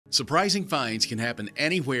Surprising finds can happen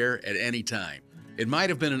anywhere at any time. It might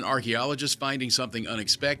have been an archaeologist finding something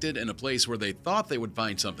unexpected in a place where they thought they would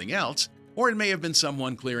find something else, or it may have been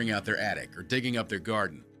someone clearing out their attic or digging up their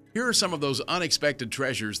garden. Here are some of those unexpected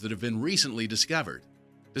treasures that have been recently discovered.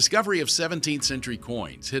 Discovery of 17th century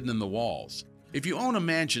coins hidden in the walls. If you own a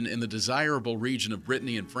mansion in the desirable region of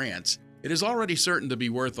Brittany in France, it is already certain to be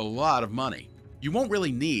worth a lot of money. You won't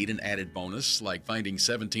really need an added bonus like finding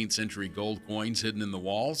 17th century gold coins hidden in the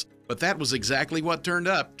walls, but that was exactly what turned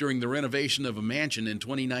up during the renovation of a mansion in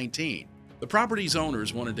 2019. The property's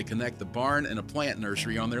owners wanted to connect the barn and a plant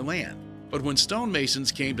nursery on their land, but when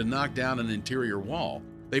stonemasons came to knock down an interior wall,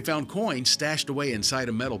 they found coins stashed away inside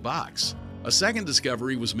a metal box. A second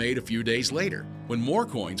discovery was made a few days later, when more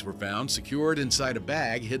coins were found secured inside a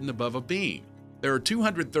bag hidden above a beam. There are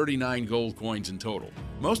 239 gold coins in total,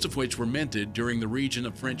 most of which were minted during the reign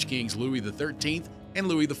of French kings Louis XIII and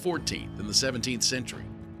Louis XIV in the 17th century.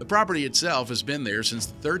 The property itself has been there since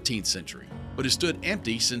the 13th century, but has stood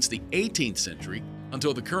empty since the 18th century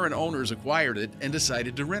until the current owners acquired it and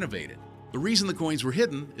decided to renovate it. The reason the coins were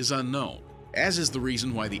hidden is unknown, as is the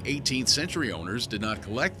reason why the 18th century owners did not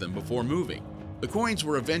collect them before moving. The coins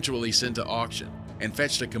were eventually sent to auction and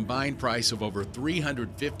fetched a combined price of over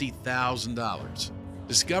 $350,000.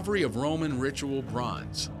 Discovery of Roman ritual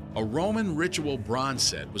bronze. A Roman ritual bronze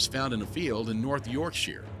set was found in a field in North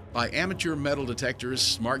Yorkshire by amateur metal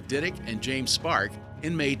detectorists Mark Diddick and James Spark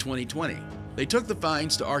in May 2020. They took the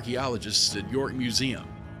finds to archaeologists at York Museum,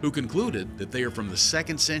 who concluded that they are from the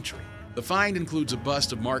 2nd century. The find includes a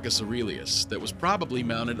bust of Marcus Aurelius that was probably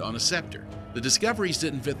mounted on a scepter. The discoveries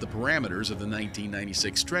didn't fit the parameters of the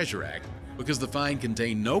 1996 Treasure Act because the find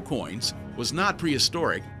contained no coins, was not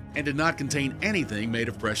prehistoric, and did not contain anything made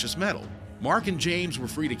of precious metal. Mark and James were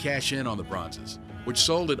free to cash in on the bronzes, which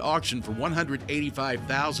sold at auction for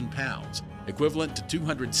 £185,000, equivalent to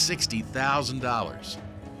 $260,000.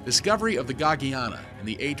 Discovery of the Gaggiana in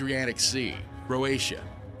the Adriatic Sea, Croatia.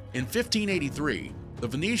 In 1583, the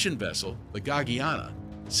Venetian vessel, the Gaggiana,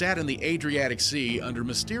 sat in the Adriatic Sea under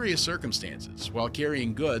mysterious circumstances while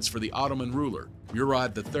carrying goods for the Ottoman ruler,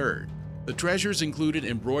 Murad III. The treasures included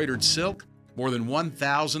embroidered silk, more than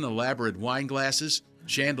 1,000 elaborate wine glasses,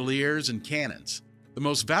 chandeliers, and cannons. The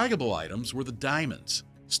most valuable items were the diamonds.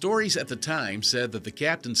 Stories at the time said that the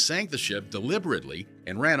captain sank the ship deliberately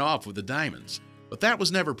and ran off with the diamonds, but that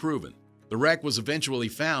was never proven. The wreck was eventually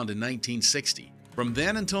found in 1960. From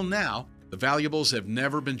then until now, the valuables have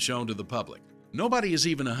never been shown to the public. Nobody is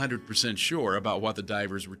even 100% sure about what the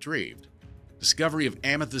divers retrieved. Discovery of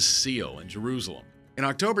amethyst seal in Jerusalem. In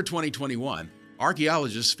October 2021,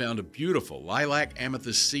 archaeologists found a beautiful lilac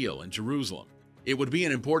amethyst seal in Jerusalem. It would be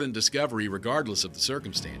an important discovery regardless of the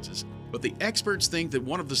circumstances, but the experts think that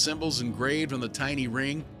one of the symbols engraved on the tiny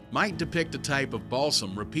ring might depict a type of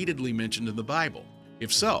balsam repeatedly mentioned in the Bible.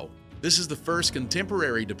 If so, this is the first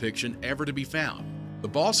contemporary depiction ever to be found. The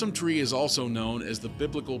balsam tree is also known as the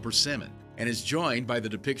biblical persimmon and is joined by the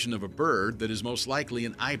depiction of a bird that is most likely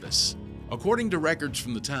an ibis. According to records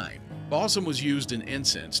from the time, balsam was used in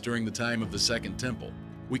incense during the time of the Second Temple.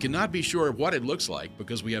 We cannot be sure what it looks like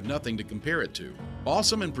because we have nothing to compare it to.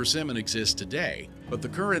 Balsam and persimmon exist today, but the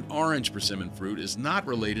current orange persimmon fruit is not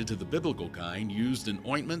related to the biblical kind used in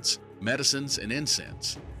ointments, medicines, and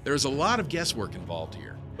incense. There is a lot of guesswork involved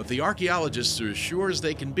here, but the archaeologists are as sure as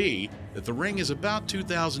they can be that the ring is about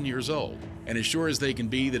 2,000 years old, and as sure as they can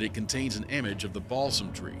be that it contains an image of the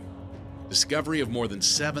balsam tree. Discovery of more than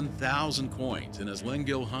 7,000 coins in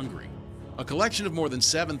Özlengil, Hungary. A collection of more than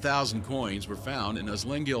 7,000 coins were found in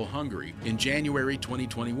Özlengil, Hungary in January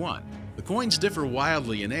 2021. The coins differ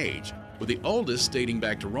wildly in age, with the oldest dating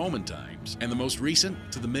back to Roman times and the most recent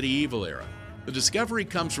to the medieval era. The discovery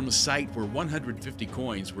comes from a site where 150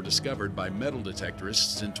 coins were discovered by metal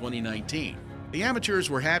detectorists in 2019. The amateurs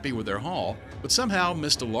were happy with their haul, but somehow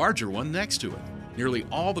missed a larger one next to it. Nearly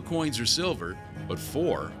all the coins are silver, but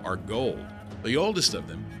 4 are gold. The oldest of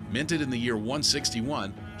them, minted in the year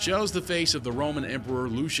 161, shows the face of the Roman Emperor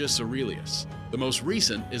Lucius Aurelius. The most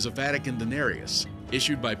recent is a Vatican denarius,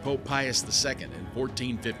 issued by Pope Pius II in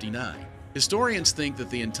 1459. Historians think that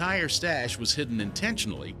the entire stash was hidden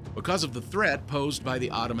intentionally because of the threat posed by the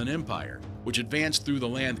Ottoman Empire, which advanced through the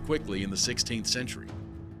land quickly in the 16th century.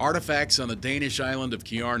 Artifacts on the Danish island of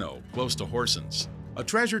Kjarno, close to Horsens. A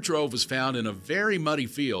treasure trove was found in a very muddy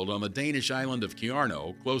field on the Danish island of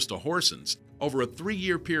Kjarno, close to Horsens, over a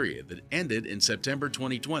 3-year period that ended in September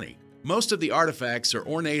 2020. Most of the artifacts are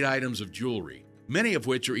ornate items of jewelry, many of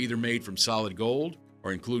which are either made from solid gold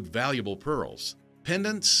or include valuable pearls.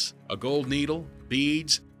 Pendants, a gold needle,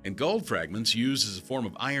 beads, and gold fragments used as a form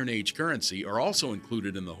of Iron Age currency are also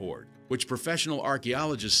included in the hoard. which professional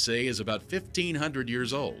archaeologists say is about 1,500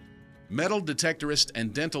 years old. Metal detectorist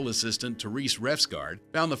and dental assistant Therese Refsgaard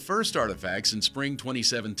found the first artifacts in spring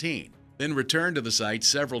 2017, then returned to the site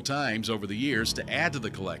several times over the years to add to the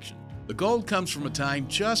collection. The gold comes from a time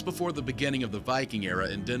just before the beginning of the Viking era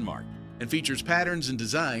in Denmark and features patterns and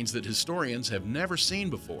designs that historians have never seen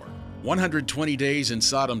before. 120 Days in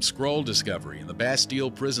Sodom scroll discovery in the Bastille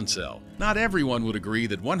prison cell. Not everyone would agree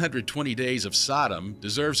that 120 Days of Sodom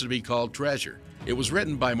deserves to be called treasure. It was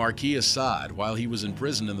written by Marquis de Sade while he was in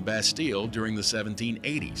prison in the Bastille during the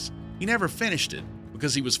 1780s. He never finished it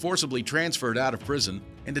because he was forcibly transferred out of prison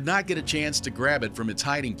and did not get a chance to grab it from its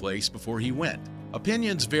hiding place before he went.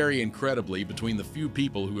 Opinions vary incredibly between the few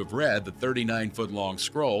people who have read the 39-foot-long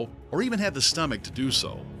scroll or even had the stomach to do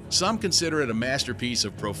so. Some consider it a masterpiece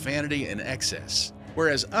of profanity and excess,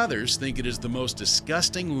 whereas others think it is the most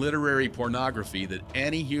disgusting literary pornography that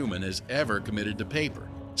any human has ever committed to paper.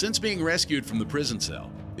 Since being rescued from the prison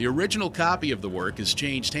cell, the original copy of the work has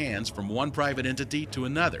changed hands from one private entity to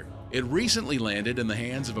another. It recently landed in the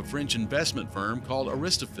hands of a French investment firm called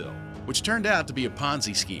Aristophil, which turned out to be a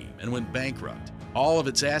Ponzi scheme and went bankrupt. All of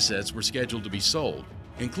its assets were scheduled to be sold,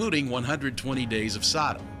 including 120 Days of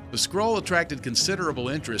Sodom. The scroll attracted considerable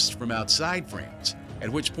interest from outside France, at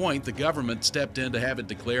which point the government stepped in to have it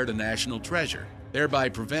declared a national treasure, thereby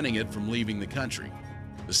preventing it from leaving the country.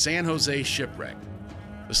 The San Jose Shipwreck.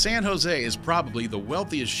 The San Jose is probably the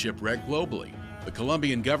wealthiest shipwreck globally. The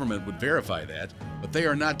Colombian government would verify that, but they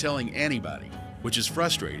are not telling anybody, which is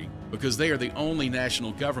frustrating because they are the only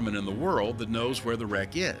national government in the world that knows where the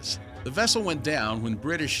wreck is. The vessel went down when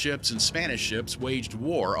British ships and Spanish ships waged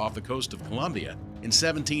war off the coast of Colombia in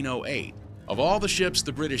 1708. Of all the ships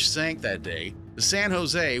the British sank that day, the San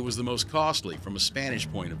Jose was the most costly from a Spanish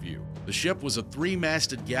point of view. The ship was a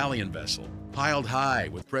three-masted galleon vessel, piled high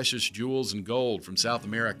with precious jewels and gold from South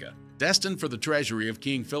America, destined for the treasury of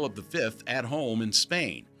King Philip V at home in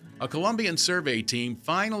Spain. A Colombian survey team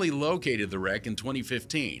finally located the wreck in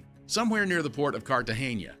 2015, somewhere near the port of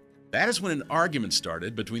Cartagena. That is when an argument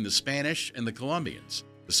started between the Spanish and the Colombians.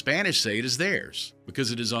 The Spanish say it is theirs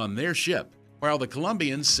because it is on their ship, while the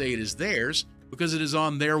Colombians say it is theirs because it is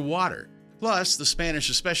on their water. Plus, the Spanish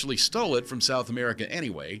especially stole it from South America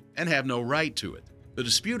anyway and have no right to it. The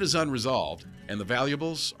dispute is unresolved, and the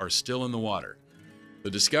valuables are still in the water. The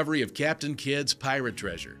discovery of Captain Kidd's pirate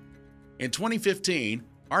treasure. In 2015,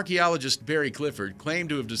 archaeologist Barry Clifford claimed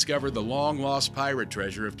to have discovered the long-lost pirate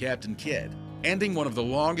treasure of Captain Kidd, ending one of the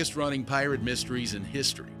longest-running pirate mysteries in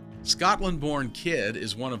history. Scotland-born Kidd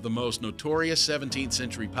is one of the most notorious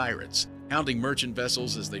 17th-century pirates, hounding merchant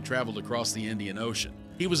vessels as they traveled across the Indian Ocean.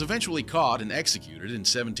 He was eventually caught and executed in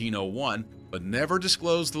 1701, but never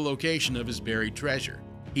disclosed the location of his buried treasure.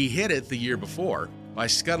 He hid it the year before by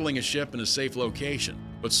scuttling a ship in a safe location,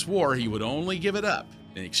 but swore he would only give it up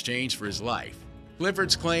in exchange for his life.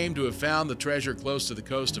 Clifford's claim to have found the treasure close to the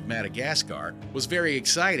coast of Madagascar was very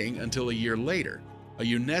exciting until a year later. A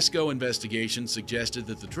UNESCO investigation suggested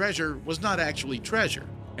that the treasure was not actually treasure,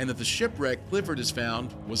 and that the shipwreck Clifford has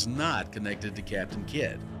found was not connected to Captain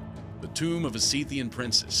Kidd. The tomb of a Scythian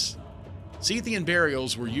princess. Scythian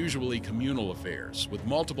burials were usually communal affairs, with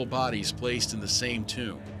multiple bodies placed in the same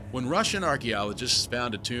tomb. When Russian archaeologists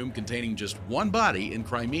found a tomb containing just one body in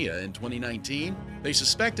Crimea in 2019, they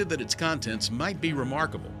suspected that its contents might be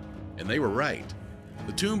remarkable, and they were right.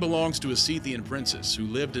 The tomb belongs to a Scythian princess who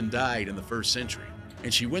lived and died in the 1st century,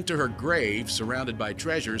 and she went to her grave surrounded by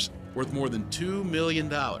treasures worth more than $2 million.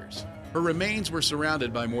 Her remains were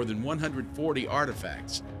surrounded by more than 140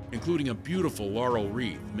 artifacts, including a beautiful laurel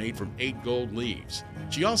wreath made from 8 gold leaves.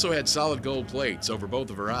 She also had solid gold plates over both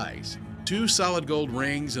of her eyes, 2 solid gold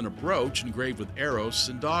rings, and a brooch engraved with Eros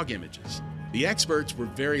and dog images. The experts were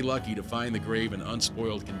very lucky to find the grave in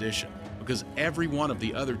unspoiled condition, because every one of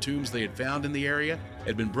the other tombs they had found in the area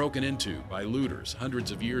had been broken into by looters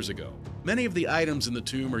hundreds of years ago. Many of the items in the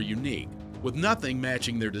tomb are unique, with nothing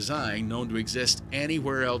matching their design known to exist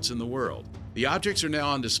anywhere else in the world. The objects are now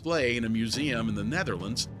on display in a museum in the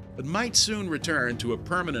Netherlands, but might soon return to a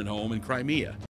permanent home in Crimea.